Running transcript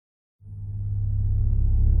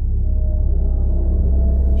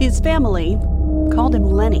His family called him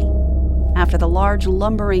Lennie, after the large,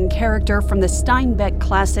 lumbering character from the Steinbeck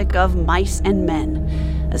classic of Mice and Men,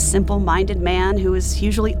 a simple-minded man who is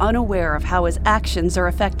usually unaware of how his actions are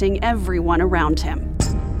affecting everyone around him.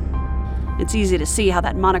 It's easy to see how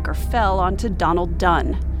that moniker fell onto Donald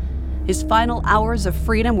Dunn. His final hours of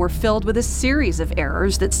freedom were filled with a series of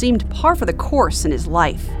errors that seemed par for the course in his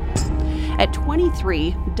life. At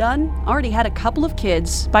 23, Dunn already had a couple of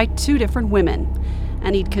kids by two different women,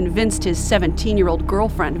 and he'd convinced his 17-year-old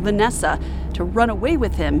girlfriend, Vanessa, to run away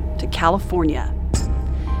with him to California.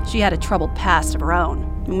 She had a troubled past of her own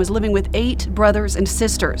and was living with 8 brothers and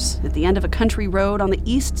sisters at the end of a country road on the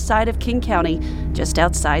east side of King County, just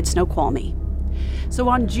outside Snoqualmie. So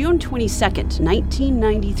on June 22nd,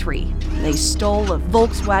 1993, they stole a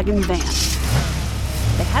Volkswagen van.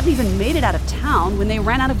 They hadn't even made it out of town when they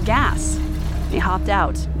ran out of gas. They hopped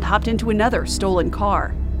out and hopped into another stolen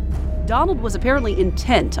car. Donald was apparently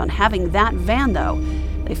intent on having that van, though.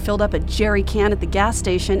 They filled up a jerry can at the gas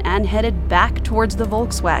station and headed back towards the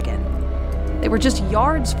Volkswagen. They were just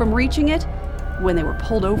yards from reaching it when they were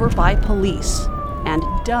pulled over by police, and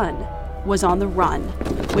Dunn was on the run,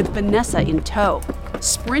 with Vanessa in tow,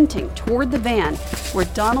 sprinting toward the van where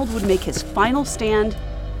Donald would make his final stand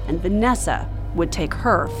and Vanessa would take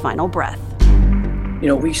her final breath. You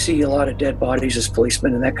know, we see a lot of dead bodies as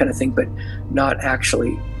policemen and that kind of thing, but not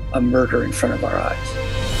actually a murder in front of our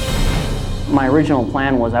eyes. My original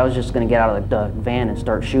plan was I was just going to get out of the van and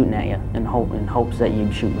start shooting at you in hopes that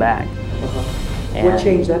you'd shoot back. What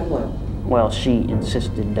changed that plan? Well, she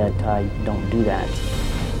insisted that I don't do that.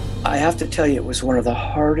 I have to tell you, it was one of the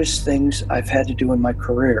hardest things I've had to do in my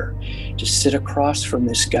career, to sit across from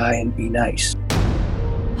this guy and be nice.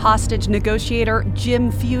 Hostage negotiator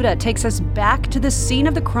Jim Fuda takes us back to the scene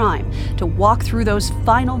of the crime to walk through those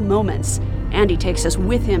final moments. And he takes us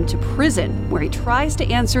with him to prison, where he tries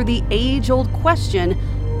to answer the age-old question,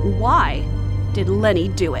 why did Lennie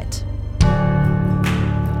do it?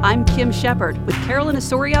 I'm Kim Shepard with Carolyn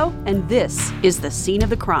Osorio, and this is The Scene of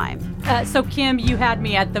the Crime. So, Kim, you had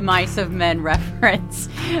me at the Mice of Men reference.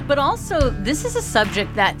 But also, this is a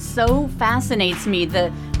subject that so fascinates me.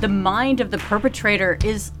 The mind of the perpetrator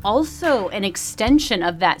is also an extension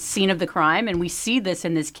of that scene of the crime, and we see this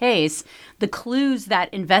in this case. The clues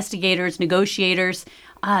that investigators, negotiators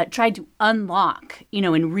tried to unlock,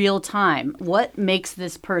 in real time. What makes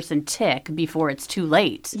this person tick before it's too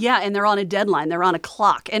late? Yeah, and they're on a deadline. They're on a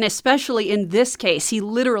clock. And especially in this case, he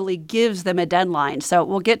literally gives them a deadline. So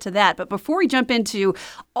we'll get to that. But before we jump into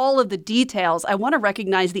all of the details, I want to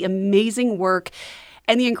recognize the amazing work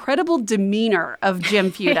and the incredible demeanor of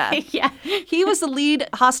Jim Fuda. Yeah. He was the lead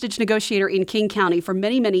hostage negotiator in King County for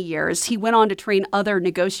many, many years. He went on to train other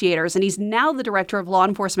negotiators, and he's now the director of law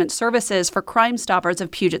enforcement services for Crime Stoppers of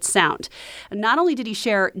Puget Sound. And not only did he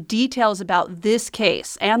share details about this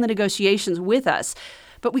case and the negotiations with us,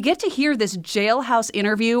 but we get to hear this jailhouse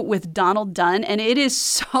interview with Donald Dunn, and it is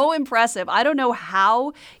so impressive. I don't know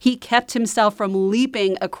how he kept himself from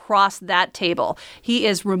leaping across that table. He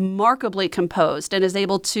is remarkably composed and is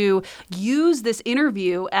able to use this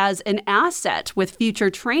interview as an asset with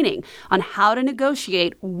future training on how to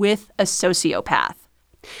negotiate with a sociopath.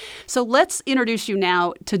 So let's introduce you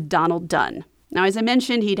now to Donald Dunn. Now, as I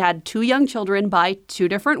mentioned, he'd had 2 young children by 2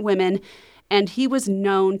 different women, and he was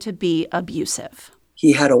known to be abusive.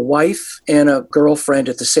 He had a wife and a girlfriend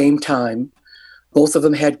at the same time. Both of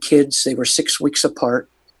them had kids. They were 6 weeks apart.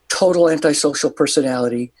 Total antisocial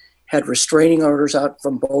personality. Had restraining orders out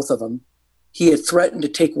from both of them. He had threatened to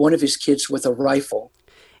take one of his kids with a rifle.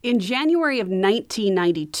 In January of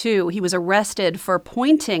 1992, he was arrested for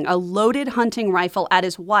pointing a loaded hunting rifle at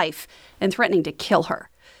his wife and threatening to kill her.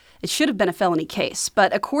 It should have been a felony case,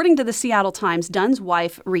 but according to the Seattle Times, Dunn's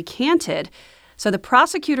wife recanted. So the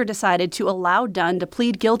prosecutor decided to allow Dunn to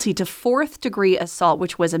plead guilty to 4th-degree assault,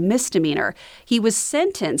 which was a misdemeanor. He was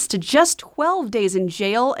sentenced to just 12 days in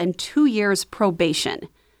jail and 2 years probation.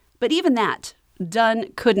 But even that, Dunn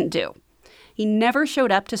couldn't do. He never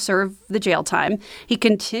showed up to serve the jail time. He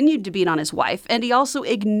continued to beat on his wife, and he also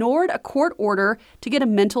ignored a court order to get a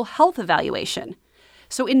mental health evaluation.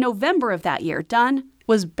 So in November of that year, Dunn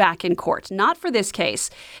was back in court. Not for this case.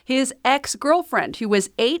 His ex-girlfriend, who was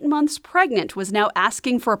 8 months pregnant, was now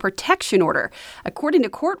asking for a protection order. According to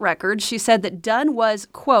court records, she said that Dunn was,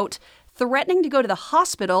 quote, threatening to go to the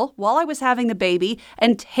hospital while I was having the baby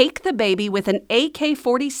and take the baby with an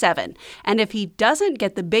AK-47. And if he doesn't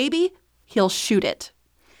get the baby, he'll shoot it.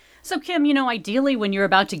 So, Kim, ideally when you're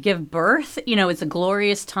about to give birth, it's a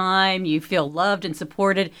glorious time. You feel loved and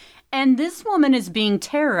supported. And this woman is being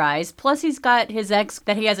terrorized. Plus, he's got his ex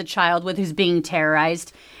that he has a child with who's being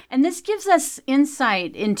terrorized. And this gives us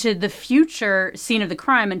insight into the future scene of the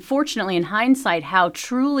crime. Unfortunately, in hindsight, how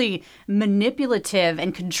truly manipulative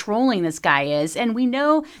and controlling this guy is. And we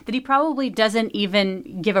know that he probably doesn't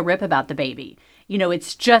even give a rip about the baby. You know,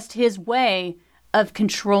 it's just his way of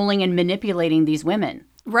controlling and manipulating these women.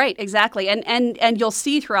 Right, exactly. And you'll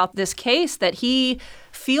see throughout this case that he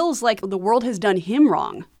feels like the world has done him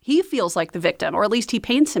wrong. He feels like the victim, or at least he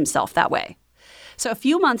paints himself that way. So a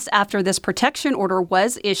few months after this protection order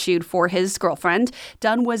was issued for his girlfriend,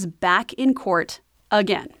 Dunn was back in court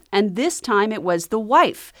again. And this time it was the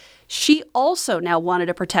wife. She also now wanted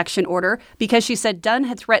a protection order because she said Dunn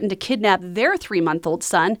had threatened to kidnap their 3-month-old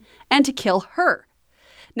son and to kill her.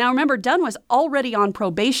 Now remember, Dunn was already on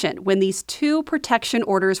probation when these 2 protection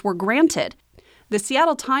orders were granted. The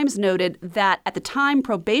Seattle Times noted that at the time,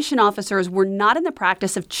 probation officers were not in the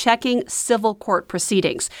practice of checking civil court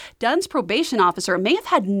proceedings. Dunn's probation officer may have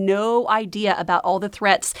had no idea about all the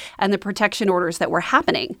threats and the protection orders that were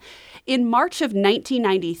happening. In March of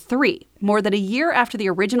 1993, more than a year after the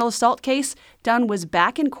original assault case, Dunn was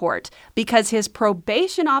back in court because his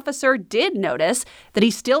probation officer did notice that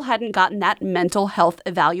he still hadn't gotten that mental health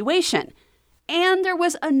evaluation. And there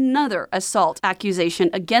was another assault accusation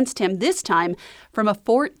against him, this time from a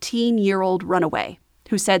 14-year-old runaway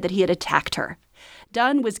who said that he had attacked her.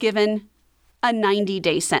 Dunn was given a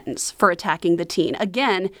 90-day sentence for attacking the teen.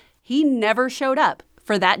 Again, he never showed up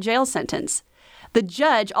for that jail sentence. The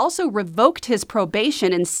judge also revoked his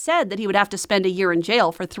probation and said that he would have to spend a year in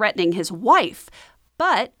jail for threatening his wife.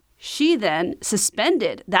 But she then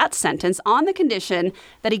suspended that sentence on the condition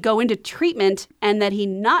that he go into treatment and that he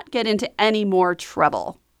not get into any more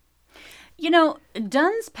trouble. You know,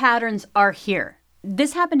 Dunn's patterns are here.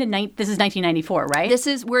 This happened this is 1994,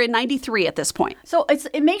 right? We're in 93 at this point. So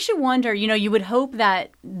it makes you wonder, you know, you would hope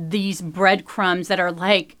that these breadcrumbs that are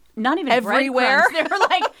like, not even everywhere.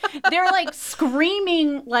 They're like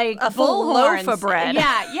screaming like a full loaf of bread.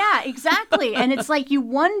 Yeah, exactly. And it's like you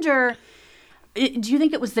wonder, do you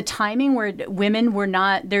think it was the timing where women were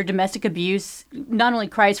not, their domestic abuse not only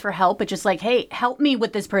cries for help, but just like, hey, help me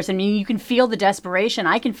with this person. I mean, you can feel the desperation.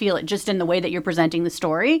 I can feel it just in the way that you're presenting the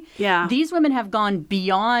story. Yeah. These women have gone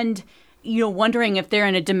beyond, you know, wondering if they're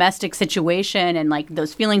in a domestic situation and like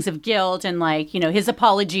those feelings of guilt and like, you know, his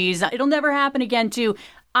apologies. It'll never happen again too.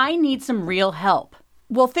 I need some real help.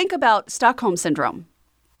 Well, think about Stockholm Syndrome,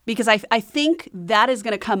 because I think that is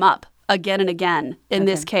going to come up again and again in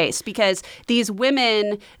this case, because these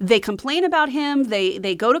women, they complain about him,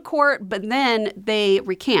 they go to court, but then they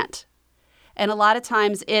recant. And a lot of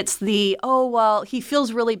times it's he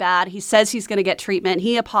feels really bad. He says he's going to get treatment.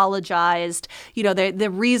 He apologized. You know, they're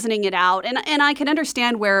reasoning it out. And I can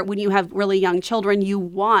understand where when you have really young children, you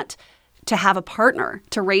want to have a partner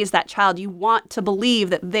to raise that child. You want to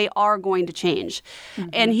believe that they are going to change. Mm-hmm.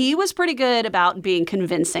 And he was pretty good about being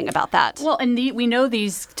convincing about that. Well, and we know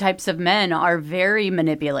these types of men are very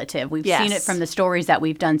manipulative. We've seen it from the stories that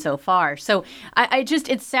we've done so far. So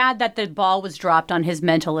it's sad that the ball was dropped on his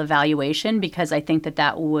mental evaluation, because I think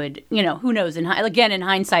that would, you know, who knows? Again, in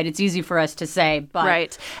hindsight, it's easy for us to say. But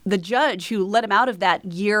right. The judge who let him out of that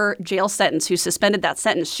year jail sentence, who suspended that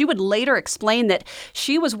sentence, she would later explain that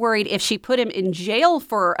she was worried if she put him in jail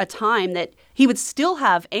for a time that he would still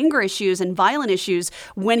have anger issues and violent issues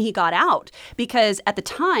when he got out, because at the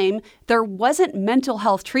time there wasn't mental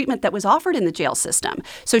health treatment that was offered in the jail system.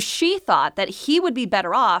 So she thought that he would be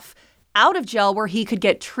better off out of jail where he could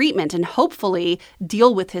get treatment and hopefully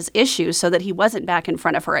deal with his issues so that he wasn't back in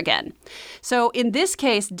front of her again. So in this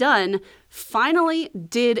case, Dunn finally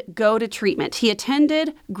did go to treatment. He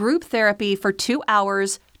attended group therapy for 2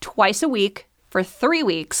 hours twice a week for 3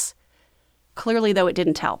 weeks. Clearly, though, it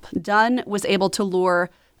didn't help. Dunn was able to lure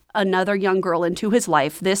another young girl into his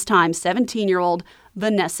life, this time 17-year-old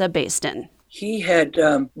Vanessa Baston. He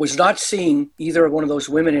was not seeing either one of those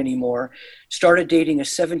women anymore, started dating a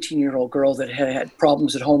 17-year-old girl that had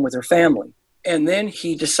problems at home with her family. And then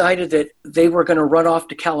he decided that they were going to run off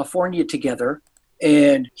to California together.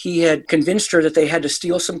 And he had convinced her that they had to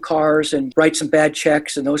steal some cars and write some bad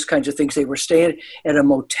checks and those kinds of things. They were staying at a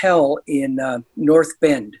motel in North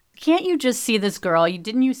Bend. Can't you just see this girl?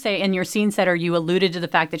 Didn't you say in your scene setter, you alluded to the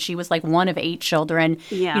fact that she was like one of 8 children.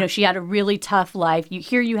 Yeah. You know, she had a really tough life.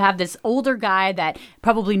 You have this older guy that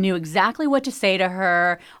probably knew exactly what to say to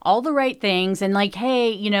her, all the right things. And like,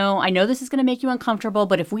 hey, you know, I know this is going to make you uncomfortable,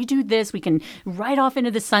 but if we do this, we can ride off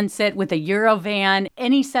into the sunset with a Euro van.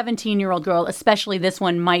 Any 17-year-old girl, especially this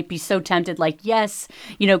one, might be so tempted. Like, yes,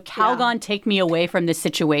 you know, Calgon, take me away from this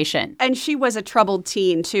situation. And she was a troubled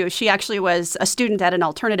teen, too. She actually was a student at an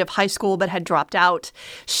alternative high school but had dropped out.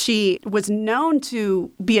 She was known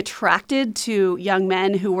to be attracted to young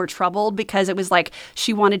men who were troubled because it was like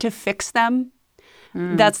she wanted to fix them.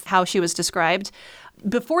 That's how she was described.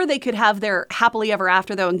 Before they could have their happily ever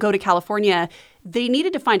after, though, and go to California, they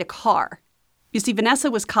needed to find a car. You see, Vanessa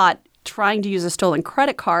was caught trying to use a stolen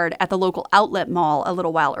credit card at the local outlet mall a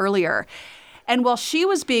little while earlier. And while she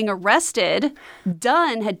was being arrested,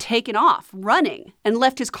 Dunn had taken off running and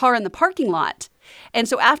left his car in the parking lot. And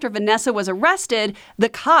so after Vanessa was arrested, the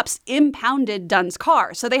cops impounded Dunn's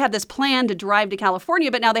car. So they had this plan to drive to California,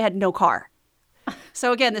 but now they had no car.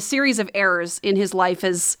 So again, the series of errors in his life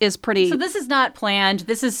is pretty... So this is not planned.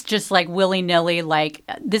 This is just like willy-nilly, like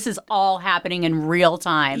this is all happening in real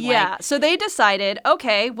time. Yeah. So they decided,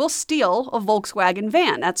 okay, we'll steal a Volkswagen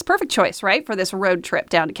van. That's a perfect choice, right, for this road trip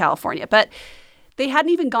down to California. But they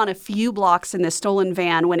hadn't even gone a few blocks in this stolen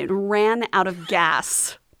van when it ran out of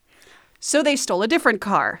gas. So they stole a different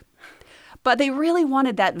car. But they really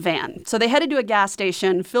wanted that van. So they headed to a gas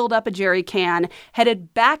station, filled up a jerry can,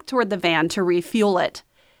 headed back toward the van to refuel it.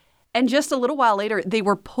 And just a little while later, they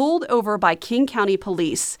were pulled over by King County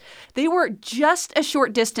police. They were just a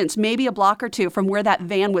short distance, maybe a block or two from where that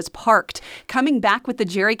van was parked, coming back with the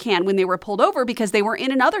jerry can when they were pulled over because they were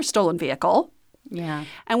in another stolen vehicle. Yeah.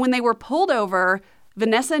 And when they were pulled over,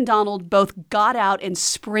 Vanessa and Donald both got out and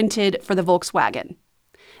sprinted for the Volkswagen.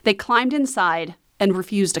 They climbed inside and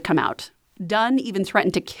refused to come out. Dunn even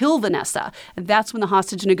threatened to kill Vanessa. And that's when the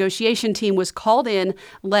hostage negotiation team was called in,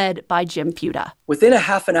 led by Jim Fuda. Within a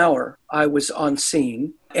half an hour, I was on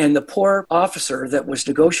scene, and the poor officer that was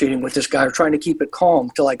negotiating with this guy, trying to keep it calm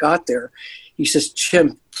till I got there, he says,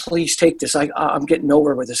 Jim, please take this. I'm getting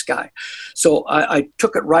nowhere with this guy. So I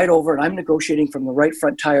took it right over, and I'm negotiating from the right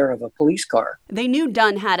front tire of a police car. They knew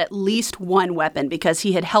Dunn had at least one weapon because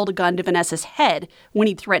he had held a gun to Vanessa's head when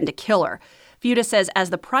he threatened to kill her. Fuda says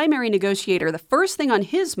as the primary negotiator, the first thing on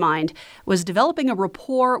his mind was developing a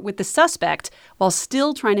rapport with the suspect while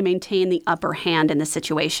still trying to maintain the upper hand in the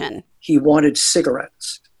situation. He wanted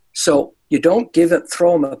cigarettes. So you don't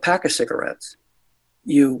throw him a pack of cigarettes.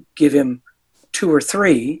 You give him 2 or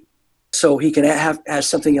 3 so he can have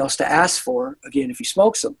something else to ask for, again, if he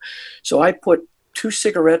smokes them. So I put 2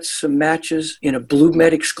 cigarettes, some matches in a blue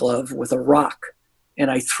medic's glove with a rock,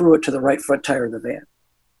 and I threw it to the right front tire of the van.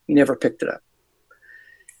 He never picked it up.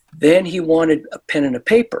 Then he wanted a pen and a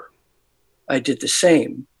paper. I did the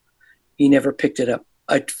same. He never picked it up.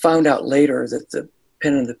 I found out later that the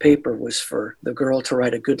pen and the paper was for the girl to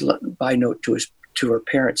write a goodbye note to her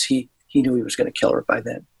parents. He knew he was going to kill her by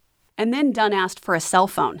then. And then Dunn asked for a cell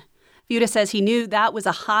phone. Fuda says he knew that was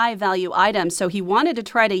a high-value item, so he wanted to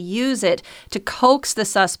try to use it to coax the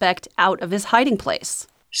suspect out of his hiding place.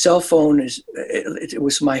 Cell phone it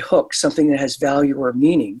was my hook, something that has value or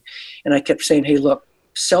meaning. And I kept saying, hey, look,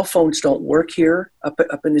 cell phones don't work here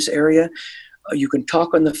up in this area. You can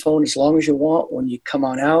talk on the phone as long as you want when you come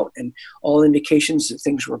on out, and all indications that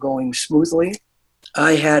things were going smoothly.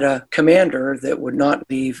 I had a commander that would not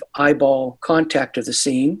leave eyeball contact of the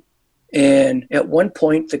scene. And at one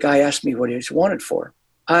point, the guy asked me what he was wanted for.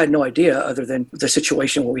 I had no idea other than the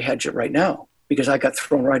situation where we had you right now, because I got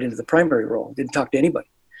thrown right into the primary role, didn't talk to anybody.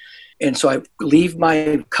 And so I leave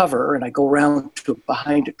my cover and I go around to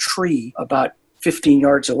behind a tree about 15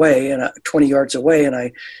 yards away and 20 yards away, and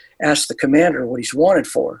I ask the commander what he's wanted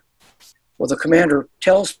for. Well, the commander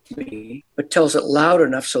tells me, but tells it loud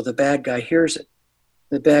enough so the bad guy hears it.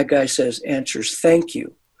 The bad guy answers, thank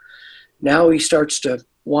you. Now he starts to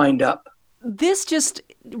wind up. This just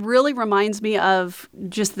really reminds me of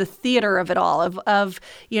just the theater of it all, of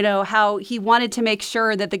how he wanted to make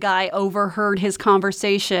sure that the guy overheard his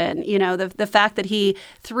conversation, the fact that he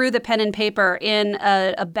threw the pen and paper in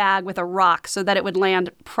a bag with a rock so that it would land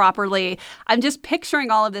properly. I'm just picturing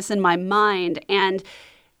all of this in my mind, and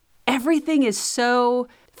everything is so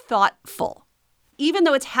thoughtful. Even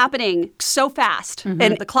though it's happening so fast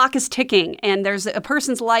and the clock is ticking and there's a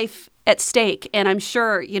person's life at stake, and I'm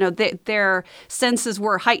sure, their senses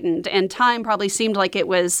were heightened and time probably seemed like it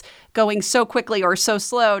was going so quickly or so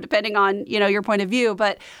slow, depending on, your point of view.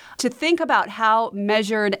 But to think about how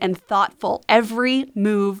measured and thoughtful every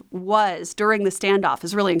move was during the standoff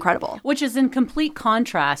is really incredible. Which is in complete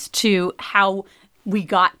contrast to how we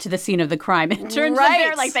got to the scene of the crime. In terms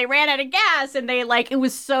of they ran out of gas and it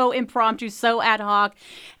was so impromptu, so ad hoc.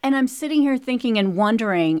 And I'm sitting here thinking and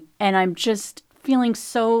wondering, and I'm just feeling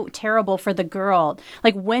so terrible for the girl.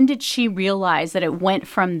 When did she realize that it went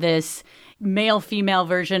from this male-female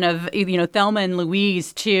version of, Thelma and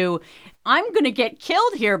Louise to I'm going to get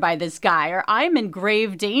killed here by this guy, or I'm in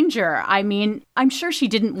grave danger. I mean, I'm sure she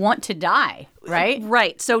didn't want to die, right?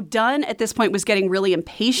 Right. So Dunn at this point was getting really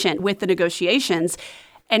impatient with the negotiations,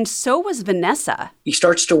 and so was Vanessa. He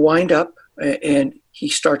starts to wind up and he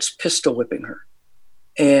starts pistol whipping her.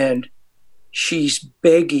 And she's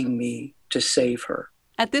begging me to save her.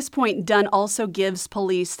 At this point, Dunn also gives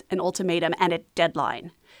police an ultimatum and a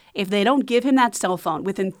deadline. If they don't give him that cell phone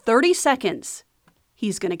within 30 seconds,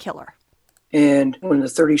 he's going to kill her. And when the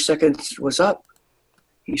 30 seconds was up,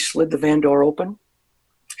 he slid the van door open.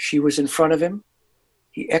 She was in front of him.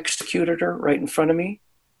 He executed her right in front of me.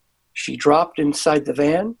 She dropped inside the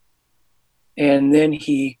van. And then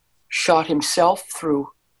he shot himself through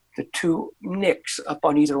the 2 nicks up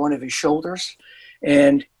on either one of his shoulders.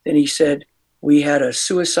 And then he said, we had a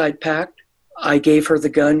suicide pact. I gave her the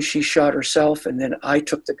gun. She shot herself. And then I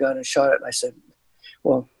took the gun and shot it. And I said,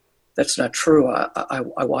 well, that's not true.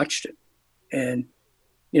 I watched it. And,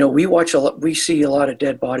 we see a lot of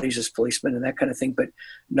dead bodies as policemen and that kind of thing, but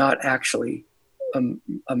not actually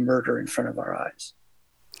a murder in front of our eyes.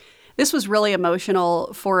 This was really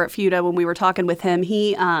emotional for Fuda when we were talking with him.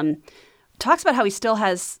 He talks about how he still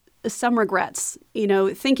has some regrets,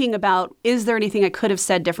 thinking about, is there anything I could have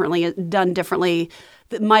said differently, done differently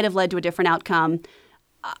that might have led to a different outcome?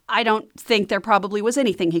 I don't think there probably was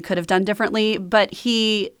anything he could have done differently, but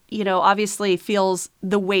he, obviously feels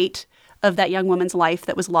the weight of that young woman's life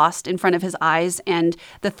that was lost in front of his eyes, and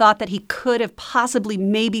the thought that he could have possibly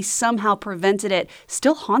maybe somehow prevented it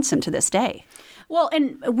still haunts him to this day. Well,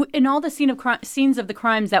 and in all the scenes of the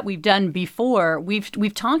crimes that we've done before, we've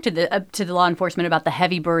talked to the law enforcement about the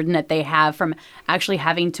heavy burden that they have from actually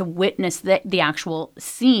having to witness the actual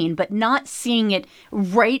scene, but not seeing it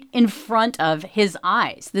right in front of his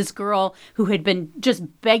eyes. This girl who had been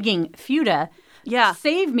just begging Fuda,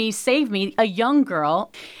 save me, a young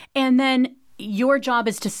girl, and then your job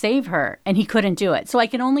is to save her, and he couldn't do it. So I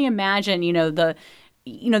can only imagine,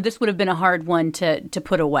 this would have been a hard one to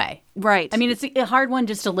put away. Right. I mean, it's a hard one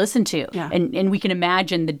just to listen to. Yeah. And we can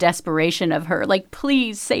imagine the desperation of her, like,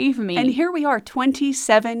 please save me. And here we are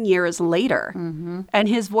 27 years later, and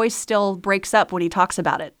his voice still breaks up when he talks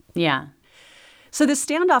about it. Yeah. So the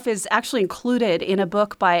standoff is actually included in a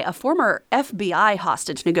book by a former FBI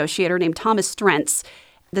hostage negotiator named Thomas Strentz.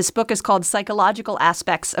 This book is called Psychological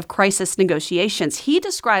Aspects of Crisis Negotiations. He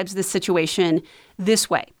describes this situation this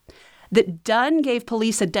way: that Dunn gave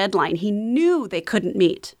police a deadline he knew they couldn't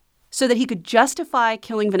meet so that he could justify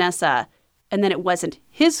killing Vanessa, and then it wasn't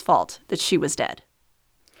his fault that she was dead.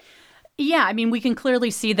 Yeah, I mean, we can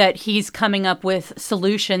clearly see that he's coming up with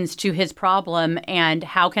solutions to his problem, and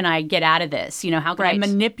how can I get out of this? How can I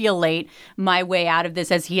manipulate my way out of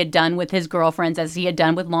this, as he had done with his girlfriends, as he had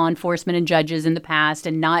done with law enforcement and judges in the past,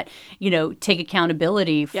 and not, take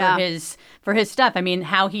accountability for his stuff. I mean,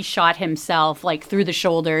 how he shot himself, like, through the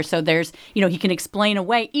shoulder, so there's, he can explain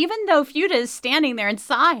away, even though Fuda is standing there and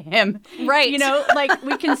saw him. Right.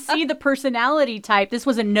 We can see the personality type. This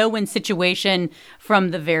was a no-win situation from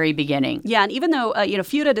the very beginning. Yeah, and even though,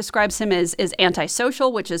 Fuda describes him as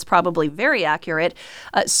antisocial, which is probably very accurate,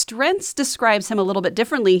 Strentz describes him a little bit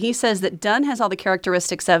differently. He says that Dunn has all the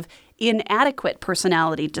characteristics of inadequate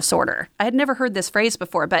personality disorder. I had never heard this phrase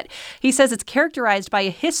before, but he says it's characterized by a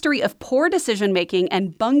history of poor decision-making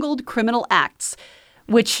and bungled criminal acts,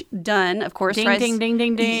 which Dunn, of course, tries... Ding, ding,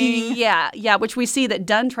 ding, ding. Yeah, which we see that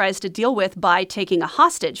Dunn tries to deal with by taking a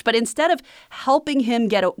hostage. But instead of helping him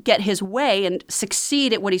get his way and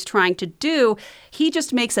succeed at what he's trying to do, he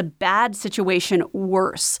just makes a bad situation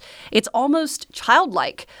worse. It's almost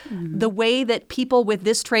childlike, the way that people with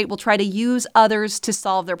this trait will try to use others to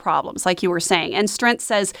solve their problems, like you were saying. And Strentz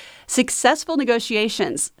says, successful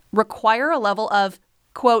negotiations require a level of,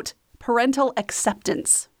 quote, parental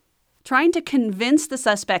acceptance. Trying to convince the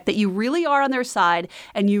suspect that you really are on their side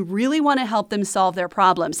and you really want to help them solve their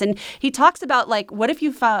problems. And he talks about, like, what if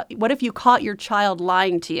you caught your child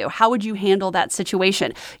lying to you? How would you handle that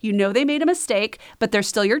situation? They made a mistake, but they're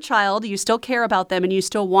still your child. You still care about them and you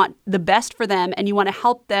still want the best for them and you want to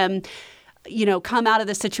help them, come out of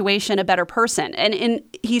the situation a better person. And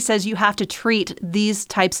he says you have to treat these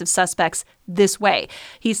types of suspects this way.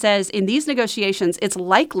 He says in these negotiations, it's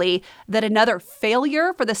likely that another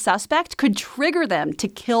failure for the suspect could trigger them to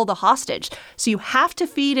kill the hostage. So you have to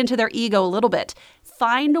feed into their ego a little bit.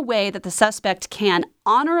 Find a way that the suspect can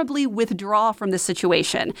honorably withdraw from the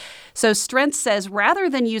situation. So Strentz says rather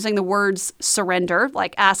than using the words surrender,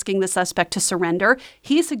 like asking the suspect to surrender,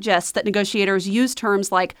 he suggests that negotiators use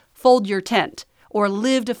terms like fold your tent or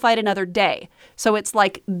live to fight another day. So it's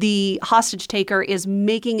like the hostage taker is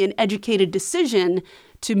making an educated decision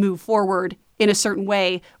to move forward in a certain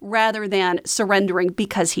way rather than surrendering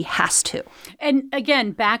because he has to. And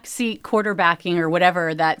again, backseat quarterbacking or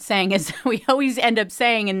whatever that saying is, we always end up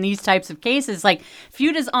saying in these types of cases, like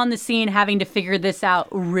Feuda's on the scene having to figure this out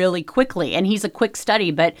really quickly. And he's a quick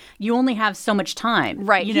study, but you only have so much time.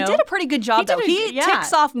 Right. You He know? did a pretty good job, though. He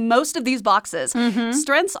ticks off most of these boxes.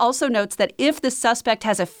 Strentz also notes that if the suspect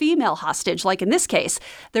has a female hostage, like in this case,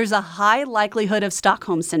 there's a high likelihood of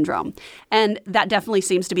Stockholm Syndrome. And that definitely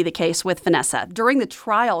seems to be the case with Vanessa. During the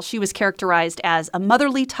trial, she was characterized as a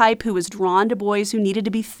motherly type who was drawn to boys who needed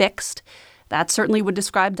to be fixed. That certainly would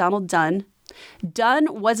describe Donald Dunn.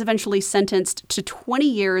 Dunn was eventually sentenced to 20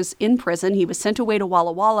 years in prison. He was sent away to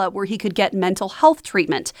Walla Walla where he could get mental health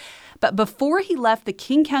treatment. But before he left the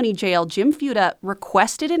King County Jail, Jim Feuda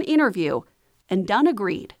requested an interview, and Dunn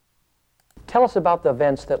agreed. Tell us about the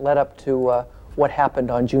events that led up to what happened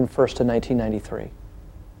on June 1st of 1993.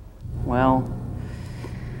 Well,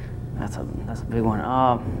 that's a big one.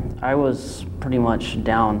 I was pretty much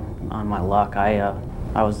down on my luck. I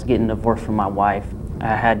was getting divorced from my wife.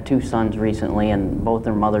 I had 2 sons recently, and both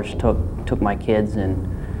their mothers took my kids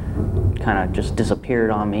and kind of just disappeared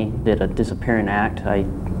on me, did a disappearing act. I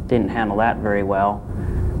didn't handle that very well.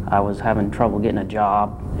 I was having trouble getting a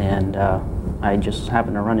job, and I just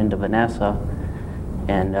happened to run into Vanessa,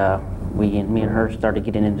 and me and her started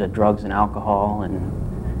getting into drugs and alcohol, and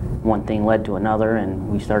one thing led to another, and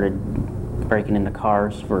we started breaking into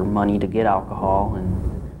cars for money to get alcohol.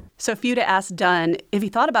 And So Feuda asked Dunn if he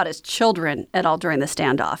thought about his children at all during the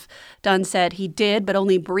standoff. Dunn said he did, but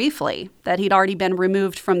only briefly, that he'd already been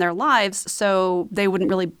removed from their lives, so they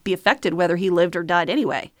wouldn't really be affected whether he lived or died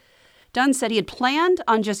anyway. Dunn said he had planned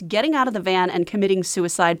on just getting out of the van and committing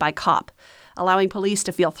suicide by cop, allowing police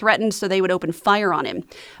to feel threatened so they would open fire on him.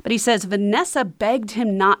 But he says Vanessa begged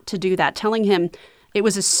him not to do that, telling him it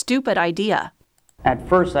was a stupid idea. at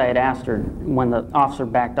first I had asked her, when the officer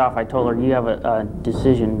backed off, I told her, you have a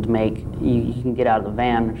decision to make. You can get out of the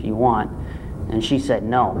van if you want. And she said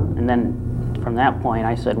no. And then from that point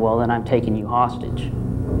I said, well, then I'm taking you hostage.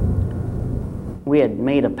 We had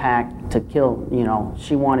made a pact to kill,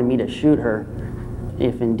 she wanted me to shoot her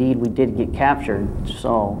if indeed we did get captured.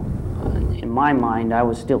 So in my mind, I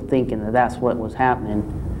was still thinking that that's what was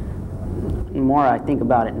happening. The more I think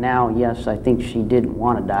about it now, yes, I think she didn't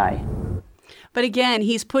want to die. But again,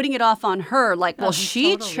 he's putting it off on her, like, well,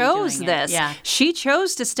 she totally chose doing it. this. Yeah. She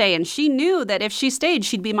chose to stay, and she knew that if she stayed,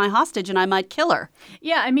 she'd be my hostage and I might kill her.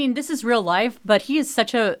 Yeah, I mean, this is real life, but he is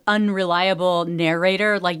such an unreliable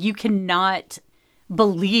narrator. Like, you cannot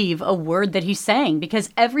believe a word that he's saying because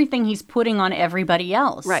everything he's putting on everybody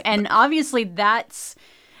else. Right. And obviously that's,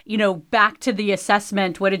 back to the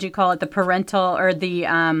assessment, what did you call it? The parental or the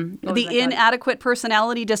inadequate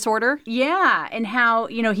personality disorder. Yeah, and how,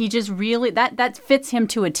 he just really, that fits him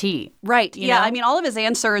to a T. Right. You Yeah, know? I mean, all of his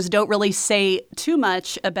answers don't really say too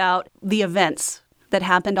much about the events that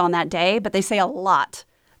happened on that day, but they say a lot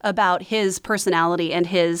about his personality and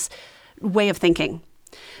his way of thinking.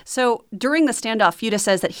 So during the standoff, Feuda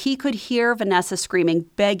says that he could hear Vanessa screaming,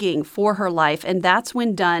 begging for her life, and that's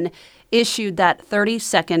when Dunn issued that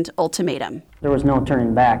 30-second ultimatum. There was no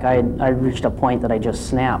turning back. I reached a point that I just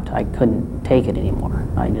snapped. I couldn't take it anymore.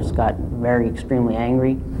 I just got very extremely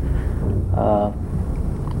angry.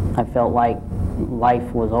 I felt like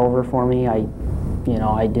life was over for me. I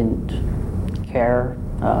didn't care.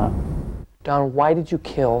 Don, why did you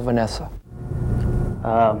kill Vanessa?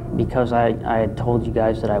 Because I had told you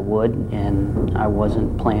guys that I would, and I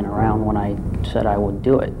wasn't playing around when I said I would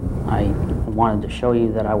do it. I wanted to show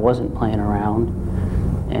you that I wasn't playing around,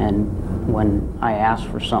 and when I asked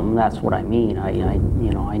for something, that's what I mean. I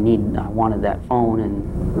wanted that phone,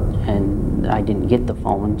 and I didn't get the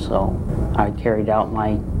phone, so I carried out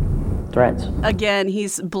my threats. Again,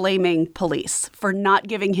 he's blaming police for not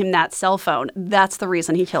giving him that cell phone. That's the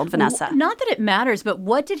reason he killed Vanessa. Not that it matters, but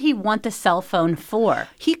what did he want the cell phone for?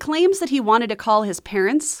 He claims that he wanted to call his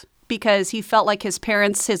parents because he felt like his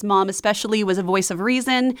parents, his mom especially, was a voice of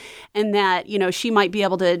reason, and that, she might be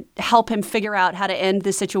able to help him figure out how to end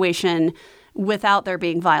the situation without there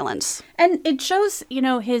being violence. And it shows,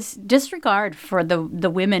 his disregard for the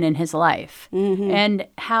women in his life and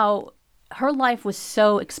how her life was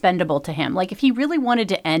so expendable to him. Like, if he really wanted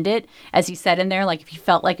to end it, as he said in there, like if he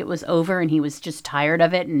felt like it was over and he was just tired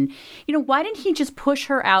of it, and, why didn't he just push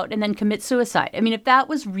her out and then commit suicide? I mean, if that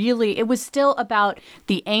was really, it was still about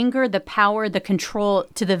the anger, the power, the control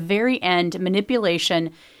to the very end,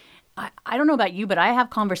 manipulation. I don't know about you, but I have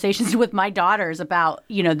conversations with my daughters about,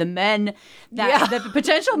 the men the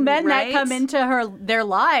potential men that come into their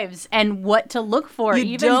lives and what to look for. You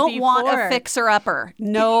even don't before. want a fixer-upper.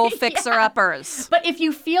 No fixer-uppers. But if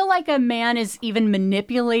you feel like a man is even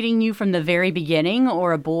manipulating you from the very beginning,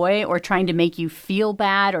 or a boy, or trying to make you feel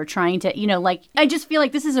bad, or trying to, I just feel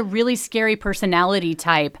like this is a really scary personality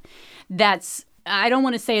type that's, I don't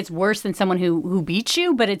want to say it's worse than someone who beats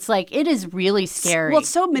you, but it's like, it is really scary. Well, it's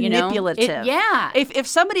so manipulative. If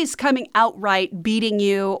somebody's coming outright beating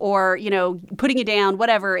you or, putting you down,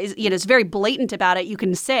 whatever, is very blatant about it, you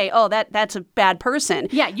can say, oh, that's a bad person.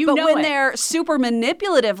 Yeah, But when they're super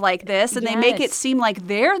manipulative like this and they make it seem like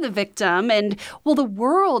they're the victim and, well, the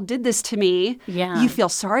world did this to me, you feel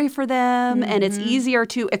sorry for them and it's easier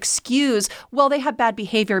to excuse, well, they have bad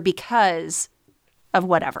behavior because of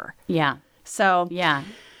whatever. Yeah. So,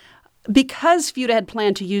 because Fuda had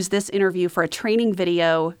planned to use this interview for a training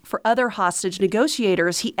video for other hostage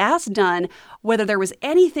negotiators, he asked Dunn whether there was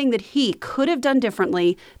anything that he could have done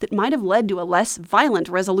differently that might have led to a less violent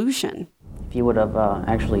resolution. If you would have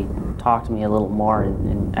actually talked to me a little more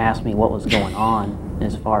and asked me what was going on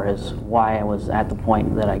as far as why I was at the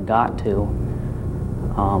point that I got to,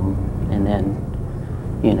 and then,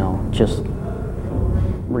 just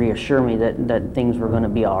reassure me that things were going to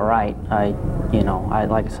be all right. I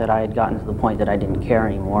like I said, I had gotten to the point that I didn't care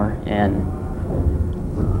anymore, and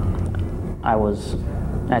I was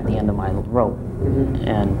at the end of my rope.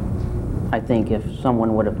 And I think if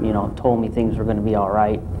someone would have, told me things were going to be all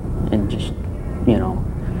right, and just,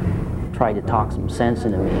 tried to talk some sense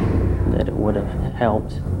into me, that it would have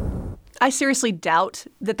helped. I seriously doubt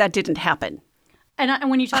that didn't happen.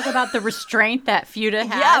 And when you talk about the restraint that Fuda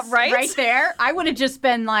has right there, I would have just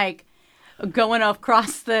been like going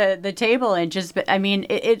across the table and just,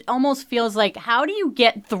 it almost feels like, how do you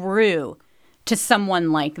get through to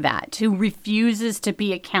someone like that who refuses to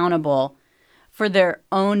be accountable for their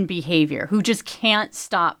own behavior, who just can't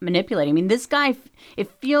stop manipulating? This guy,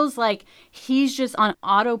 it feels like he's just on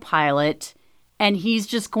autopilot and he's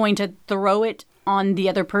just going to throw it on the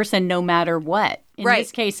other person no matter what. In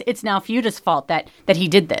this case, it's now Fuda's fault that he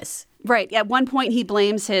did this. Right. At one point, he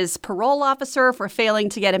blames his parole officer for failing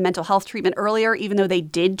to get a mental health treatment earlier, even though they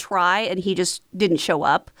did try and he just didn't show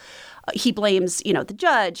up. He blames, the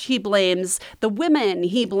judge. He blames the women.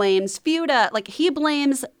 He blames Fuda. He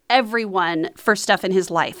blames everyone for stuff in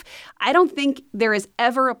his life. I don't think there is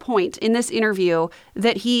ever a point in this interview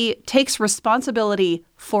that he takes responsibility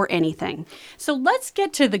for anything. So let's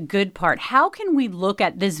get to the good part. How can we look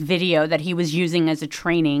at this video that he was using as a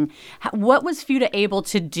training? What was Fuda able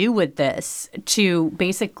to do with this to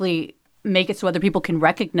basically make it so other people can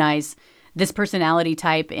recognize this personality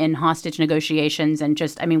type in hostage negotiations? And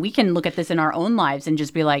just, we can look at this in our own lives and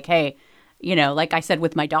just be like, hey, like I said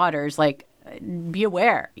with my daughters, be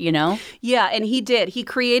aware, Yeah, and he did. He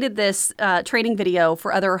created this training video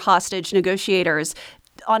for other hostage negotiators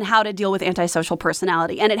on how to deal with antisocial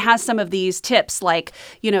personality. And it has some of these tips like,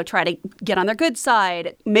 try to get on their good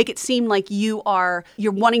side, make it seem like you're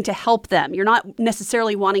wanting to help them. You're not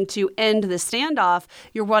necessarily wanting to end the standoff.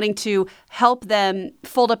 You're wanting to help them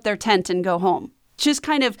fold up their tent and go home. Just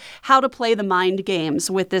kind of how to play the mind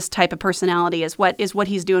games with this type of personality is what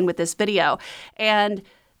he's doing with this video. And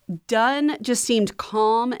Dunn just seemed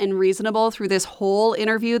calm and reasonable through this whole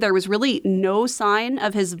interview. There was really no sign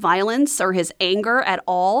of his violence or his anger at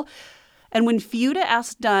all. And when Fuda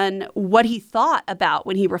asked Dunn what he thought about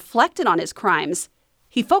when he reflected on his crimes,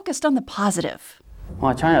 he focused on the positive.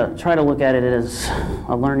 Well, I try to look at it as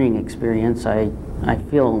a learning experience. I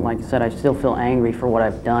feel, like I said, I still feel angry for what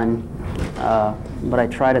I've done, but I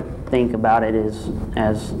try to think about it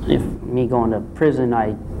as if me going to prison,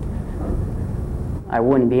 I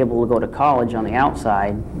wouldn't be able to go to college on the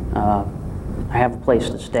outside. I have a place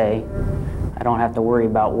to stay. I don't have to worry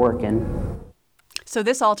about working. So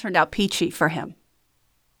this all turned out peachy for him.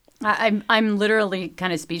 I'm literally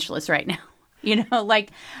kind of speechless right now.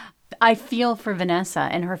 I feel for Vanessa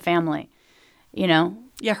and her family,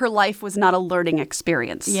 Yeah, her life was not a learning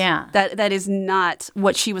experience. Yeah. That is not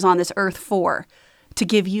what she was on this earth for, to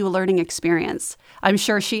give you a learning experience. I'm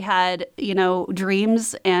sure she had,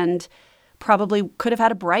 dreams and probably could have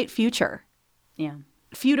had a bright future. Yeah.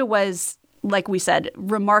 Fuda was, like we said,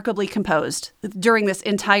 remarkably composed during this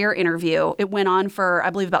entire interview. It went on for, I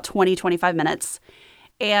believe, about 20, 25 minutes.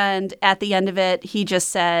 And at the end of it, he just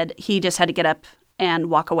said he just had to get up and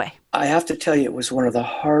walk away. I have to tell you, it was one of the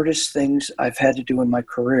hardest things I've had to do in my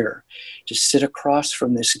career, to sit across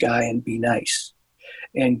from this guy and be nice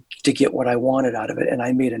and to get what I wanted out of it. And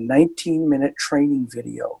I made a 19-minute training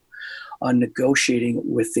video on negotiating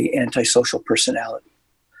with the antisocial personality.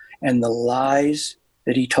 and the lies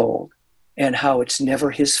that he told and how it's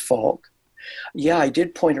never his fault. Yeah, I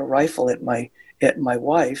did point a rifle at my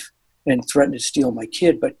wife and threatened to steal my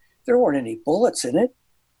kid, but there weren't any bullets in it.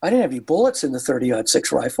 I didn't have any bullets in the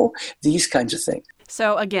 30-06 rifle. These kinds of things.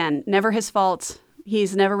 So again, never his fault.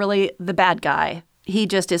 He's never really the bad guy. He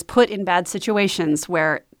just is put in bad situations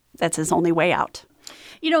where that's his only way out.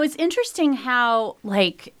 You know, it's interesting how,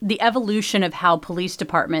 like, the evolution of how police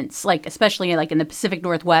departments, like, especially like in the Pacific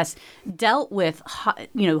Northwest, dealt with,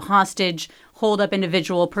 hostage, hold-up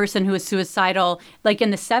individual, person who is suicidal. Like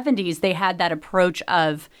in the 70s, they had that approach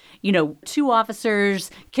of, two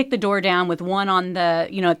officers kick the door down with one on the,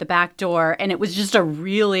 at the back door. And it was just a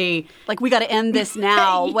really... Like, we got to end this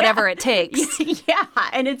now, Yeah. whatever it takes. Yeah.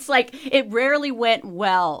 And it's like, it rarely went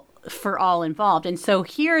well for all involved. And so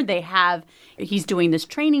here he's doing this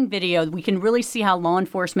training video. We can really see how law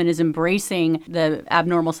enforcement is embracing the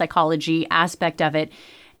abnormal psychology aspect of it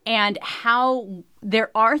and how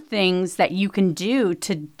there are things that you can do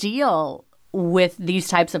to deal with these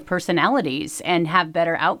types of personalities and have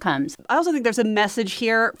better outcomes. I also think there's a message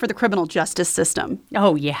here for the criminal justice system.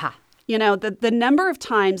 Oh, yeah. The number of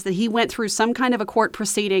times that he went through some kind of a court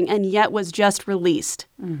proceeding and yet was just released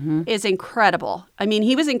is incredible. I mean,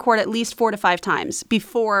 he was in court at least 4 to 5 times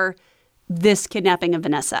before this kidnapping of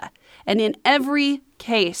Vanessa. And in every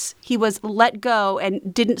case, he was let go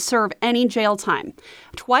and didn't serve any jail time.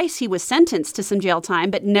 Twice he was sentenced to some jail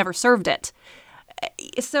time, but never served it.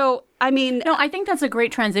 So, I mean... No, I think that's a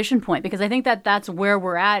great transition point because I think that that's where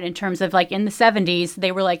we're at in terms of, like, in the 70s,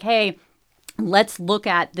 they were like, hey... let's look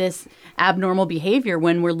at this abnormal behavior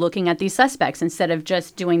when we're looking at these suspects instead of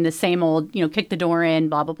just doing the same old, kick the door in,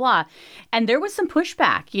 blah, blah, blah. And there was some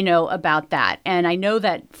pushback, about that. And I know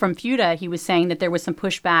that from Fuda, he was saying that there was some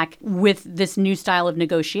pushback with this new style of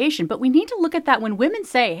negotiation. But we need to look at that when women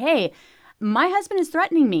say, hey, my husband is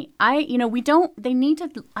threatening me. I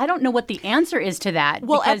don't know what the answer is to that.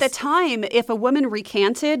 Well, at the time, if a woman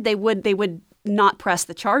recanted, they would not press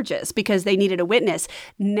the charges because they needed a witness.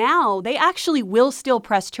 Now, they actually will still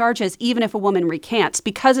press charges even if a woman recants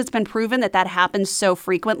because it's been proven that that happens so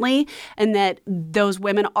frequently and that those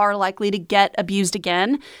women are likely to get abused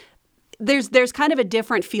again. There's kind of a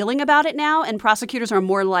different feeling about it now, and prosecutors are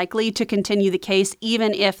more likely to continue the case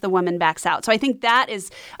even if the woman backs out. So I think that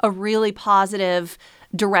is a really positive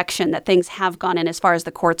direction that things have gone in as far as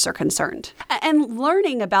the courts are concerned. And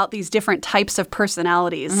learning about these different types of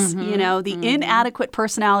personalities, the inadequate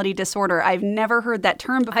personality disorder. I've never heard that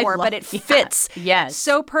term before, but it fits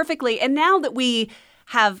so perfectly. And now that we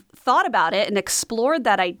have thought about it and explored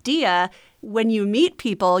that idea, when you meet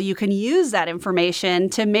people, you can use that information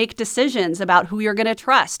to make decisions about who you're going to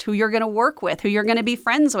trust, who you're going to work with, who you're going to be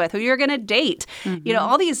friends with, who you're going to date.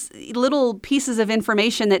 All these little pieces of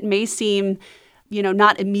information that may seem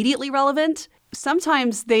not immediately relevant,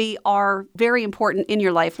 sometimes they are very important in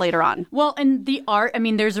your life later on. Well, and the art,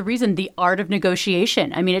 there's a reason, the art of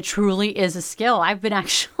negotiation. It truly is a skill. I've been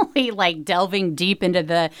actually delving deep into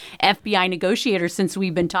the FBI negotiator since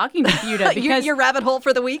we've been talking to Fuda. Because your rabbit hole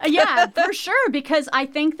for the week? Yeah, for sure. Because I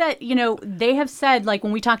think that, they have said,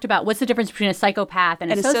 when we talked about what's the difference between a psychopath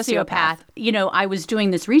and a sociopath, I was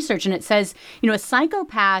doing this research and it says, a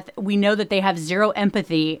psychopath, we know that they have zero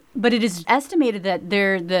empathy, but it is estimated that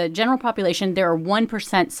the general population, there are 1%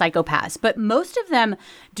 psychopaths, but most of them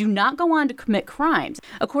do not go on to commit crimes.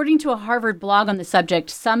 According to a Harvard blog on the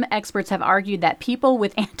subject, some experts have argued that people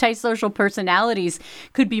with antisocial personalities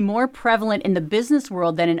could be more prevalent in the business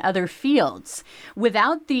world than in other fields.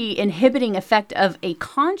 Without the inhibiting effect of a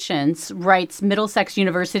conscience, writes Middlesex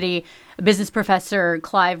University business professor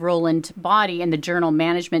Clive Rowland Body in the journal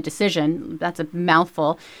Management Decision, that's a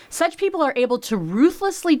mouthful, such people are able to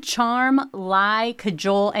ruthlessly charm, lie,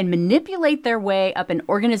 cajole, and manipulate their way up an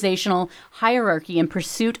organizational hierarchy in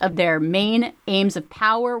pursuit of their main aims of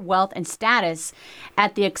power, wealth, and status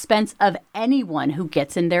at the expense of anyone who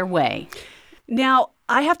gets in their way. Now,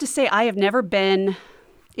 I have to say I have never been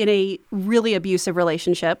in a really abusive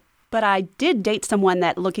relationship, but I did date someone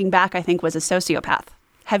that, looking back, I think was a sociopath.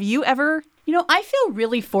 Have you ever? I feel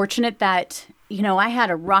really fortunate that, I had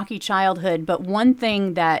a rocky childhood, but one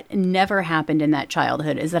thing that never happened in that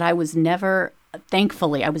childhood is that I was never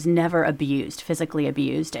abused, physically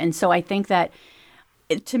abused. And so I think that,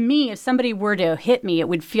 to me, if somebody were to hit me, it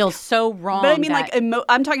would feel so wrong. But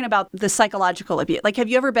I'm talking about the psychological abuse. Have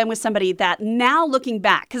you ever been with somebody that, now looking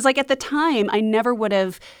back, because at the time, I never would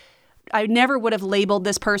have labeled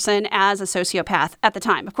this person as a sociopath at the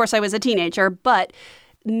time. Of course, I was a teenager, but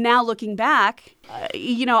now looking back,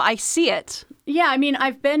 I see it. Yeah, I mean,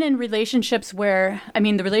 I've been in relationships where,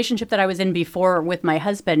 the relationship that I was in before with my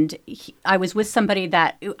husband, I was with somebody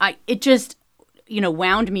that it just,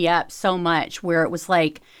 wound me up so much where it was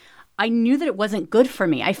like, I knew that it wasn't good for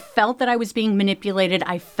me. I felt that I was being manipulated.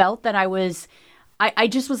 I felt that I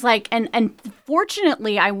just was like, and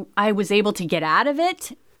fortunately, I was able to get out of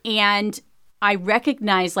it. And I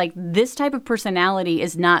recognize like this type of personality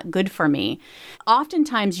is not good for me.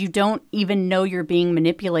 Oftentimes, you don't even know you're being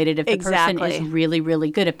manipulated if the person is really,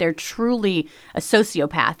 really good, if they're truly a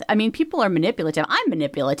sociopath. I mean, people are manipulative. I'm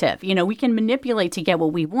manipulative. We can manipulate to get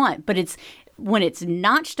what we want, but it's when it's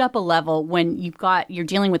notched up a level, when you're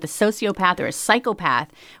dealing with a sociopath or a psychopath,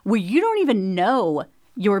 where you don't even know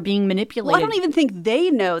you're being manipulated. Well, I don't even think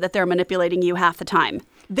they know that they're manipulating you half the time.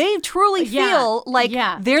 They truly feel like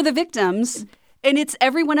they're the victims, and it's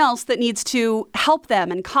everyone else that needs to help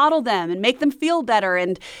them and coddle them and make them feel better.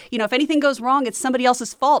 And, if anything goes wrong, it's somebody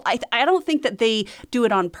else's fault. I don't think that they do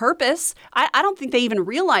it on purpose. I don't think they even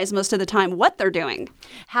realize most of the time what they're doing.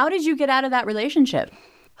 How did you get out of that relationship?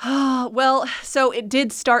 Well, so it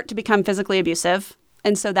did start to become physically abusive.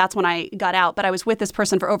 And so that's when I got out. But I was with this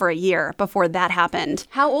person for over a year before that happened.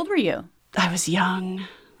 How old were you? I was young.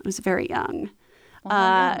 I was very young.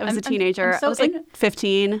 I was a teenager. I was like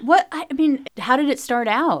 15. How did it start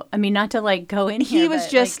out? Not to like go in here.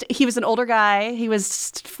 He was an older guy. He was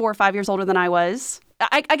 4 or 5 years older than I was.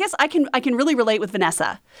 I guess I can really relate with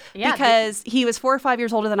Vanessa because he was 4 or 5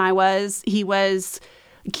 years older than I was. He was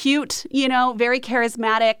cute, very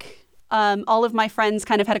charismatic. All of my friends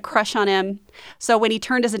kind of had a crush on him. So when he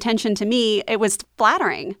turned his attention to me, it was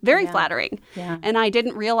flattering, very flattering. Yeah. And I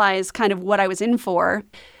didn't realize kind of what I was in for.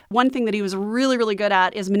 One thing that he was really, really good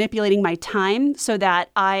at is manipulating my time so that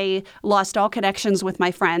I lost all connections with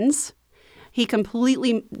my friends. He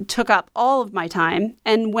completely took up all of my time.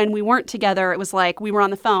 And when we weren't together, it was like we were on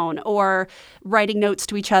the phone or writing notes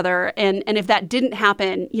to each other. And if that didn't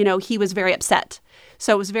happen, he was very upset.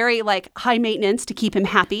 So it was very like high maintenance to keep him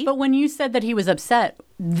happy. But when you said that he was upset,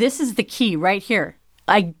 this is the key right here.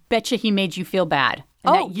 I bet you he made you feel bad.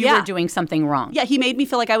 And that you were doing something wrong. Yeah, he made me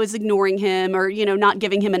feel like I was ignoring him or, not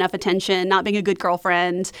giving him enough attention, not being a good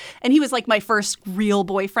girlfriend. And he was like my first real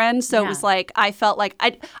boyfriend. So it was like, I felt like,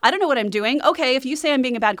 I don't know what I'm doing. Okay, if you say I'm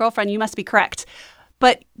being a bad girlfriend, you must be correct.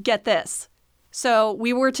 But get this. So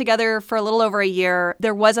we were together for a little over a year.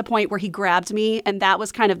 There was a point where he grabbed me, and that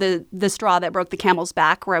was kind of the straw that broke the camel's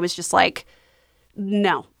back, where I was just like,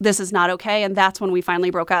 no, this is not okay. And that's when we finally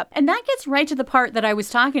broke up. And that gets right to the part that I was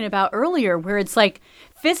talking about earlier, where it's like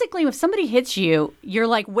physically, if somebody hits you, you're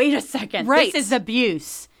like, wait a second, this is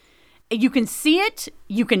abuse. You can see it.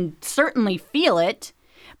 You can certainly feel it.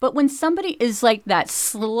 But when somebody is like that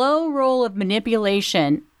slow roll of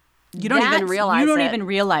manipulation, you don't even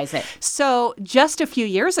realize it. So just a few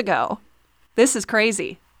years ago, this is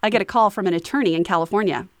crazy. I get a call from an attorney in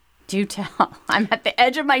California. Do tell. I'm at the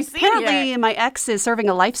edge of my seat. Apparently, my ex is serving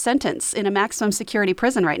a life sentence in a maximum security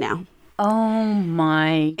prison right now. Oh,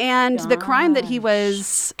 my And gosh. The crime that he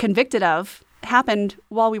was convicted of happened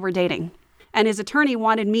while we were dating. And his attorney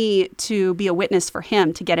wanted me to be a witness for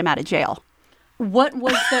him to get him out of jail. What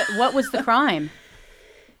was the crime?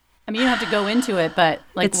 You don't have to go into it, but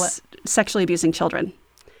it's sexually abusing children.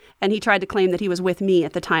 And he tried to claim that he was with me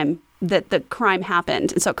at the time that the crime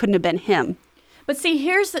happened. And so it couldn't have been him. But see,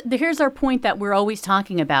 here's our point that we're always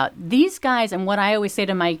talking about. These guys, and what I always say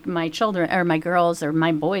to my children, or my girls, or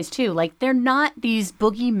my boys too, like, they're not these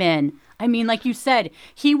boogeymen. Like you said,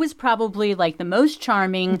 he was probably like the most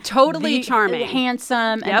charming. Totally charming.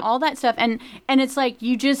 Handsome, and all that stuff. And it's like,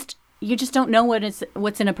 you just don't know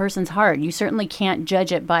what's in a person's heart. You certainly can't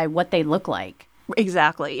judge it by what they look like.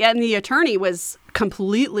 Exactly. And the attorney was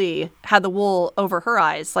completely had the wool over her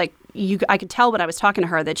eyes. Like, I could tell when I was talking to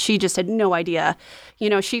her that she just had no idea.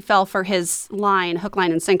 She fell for his line, hook,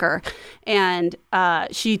 line, and sinker. And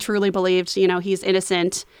she truly believed, he's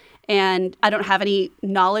innocent. And I don't have any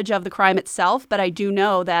knowledge of the crime itself, but I do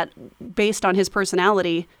know that based on his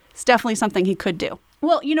personality, it's definitely something he could do.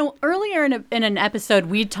 Well, earlier in an episode,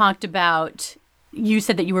 we talked about, you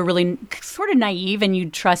said that you were really sort of naive and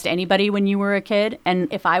you'd trust anybody when you were a kid. And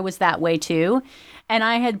if I was that way too. And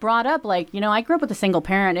I had brought up, like, I grew up with a single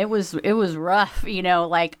parent. It was rough,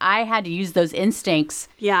 like I had to use those instincts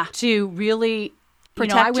to really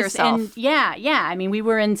protect yourself. Yeah. We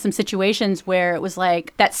were in some situations where it was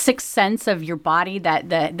like that sixth sense of your body, that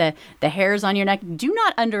the hairs on your neck. Do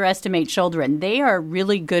not underestimate children. They are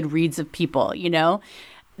really good reads of people,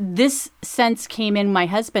 this sense came in my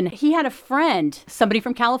husband. He had a friend, somebody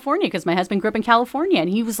from California, because my husband grew up in California, and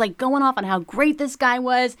he was like going off on how great this guy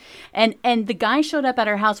was. And the guy showed up at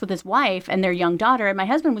our house with his wife and their young daughter, and my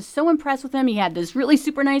husband was so impressed with him. He had this really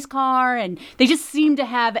super nice car, and they just seemed to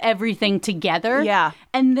have everything together. Yeah.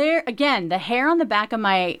 And there, again, the hair on the back of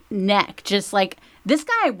my neck, just like, this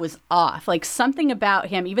guy was off. Like, something about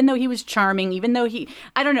him, even though he was charming, even though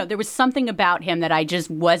I don't know, there was something about him that I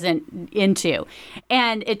just wasn't into.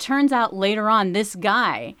 And it turns out later on, this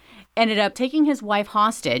guy ended up taking his wife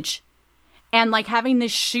hostage and like having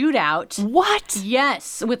this shootout. What?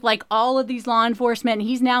 Yes, with like all of these law enforcement.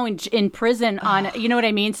 He's now in prison on, you know what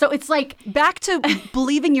I mean? So it's like back to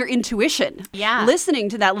believing your intuition. Yeah. Listening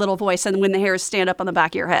to that little voice and when the hairs stand up on the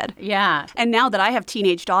back of your head. Yeah. And now that I have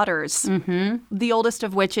teenage daughters, the oldest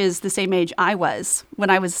of which is the same age I was when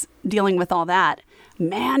I was dealing with all that,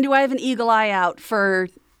 man, do I have an eagle eye out for,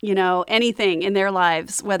 you know, anything in their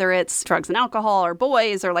lives, whether it's drugs and alcohol or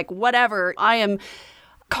boys or like whatever. I am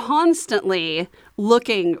constantly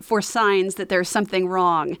looking for signs that there's something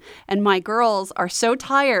wrong. And my girls are so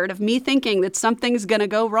tired of me thinking that something's going to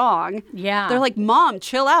go wrong. Yeah. They're like, Mom,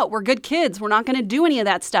 chill out. We're good kids. We're not going to do any of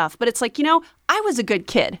that stuff. But it's like, you know, I was a good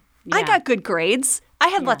kid. Yeah. I got good grades. I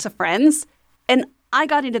had lots of friends. And I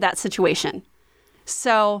got into that situation.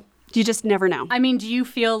 So you just never know. I mean, do you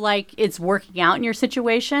feel like it's working out in your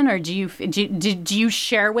situation, or do you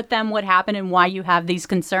share with them what happened and why you have these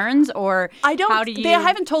concerns, or I don't. How do you? I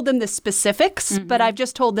haven't told them the specifics, but I've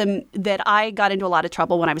just told them that I got into a lot of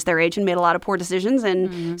trouble when I was their age and made a lot of poor decisions,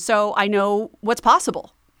 and so I know what's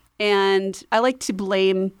possible. And I like to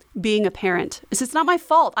blame being a parent. It's not my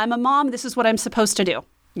fault. I'm a mom. This is what I'm supposed to do.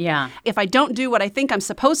 Yeah. If I don't do what I think I'm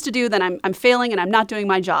supposed to do, then I'm failing and I'm not doing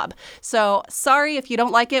my job. So sorry if you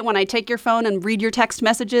don't like it when I take your phone and read your text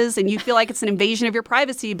messages and you feel like it's an invasion of your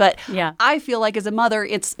privacy. But I feel like as a mother,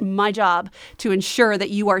 it's my job to ensure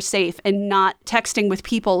that you are safe and not texting with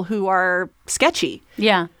people who are sketchy.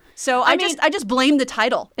 Yeah. So I just blame the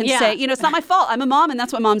title and say, you know, it's not my fault. I'm a mom and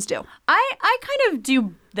that's what moms do. I kind of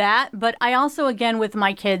do that, but I also, again, with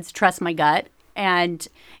my kids, trust my gut. And,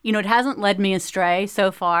 you know, it hasn't led me astray so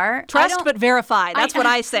far. Trust but verify. That's what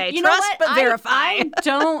I say. Trust but verify. I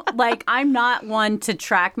don't, like, I'm not one to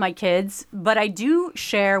track my kids, but I do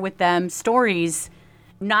share with them stories,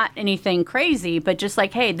 not anything crazy, but just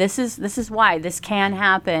like, hey, this is why this can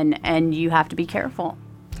happen, and you have to be careful.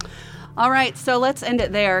 All right, so let's end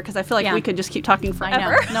it there, because I feel like we could just keep talking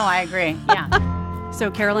forever. I know. No, I agree. Yeah. So,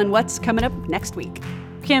 Carolyn, what's coming up next week?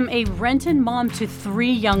 Kim, a Renton mom to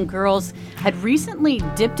 3 young girls, had recently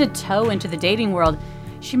dipped a toe into the dating world.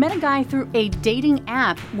 She met a guy through a dating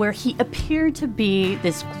app where he appeared to be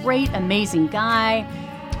this great, amazing guy.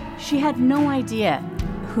 She had no idea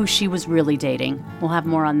who she was really dating. We'll have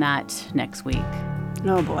more on that next week.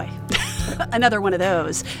 Oh, boy. Another one of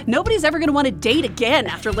those. Nobody's ever going to want to date again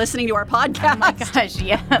after listening to our podcast. Oh, my gosh,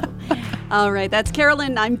 yeah. All right, that's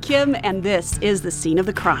Carolyn. I'm Kim, and this is The Scene of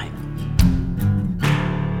the Crime.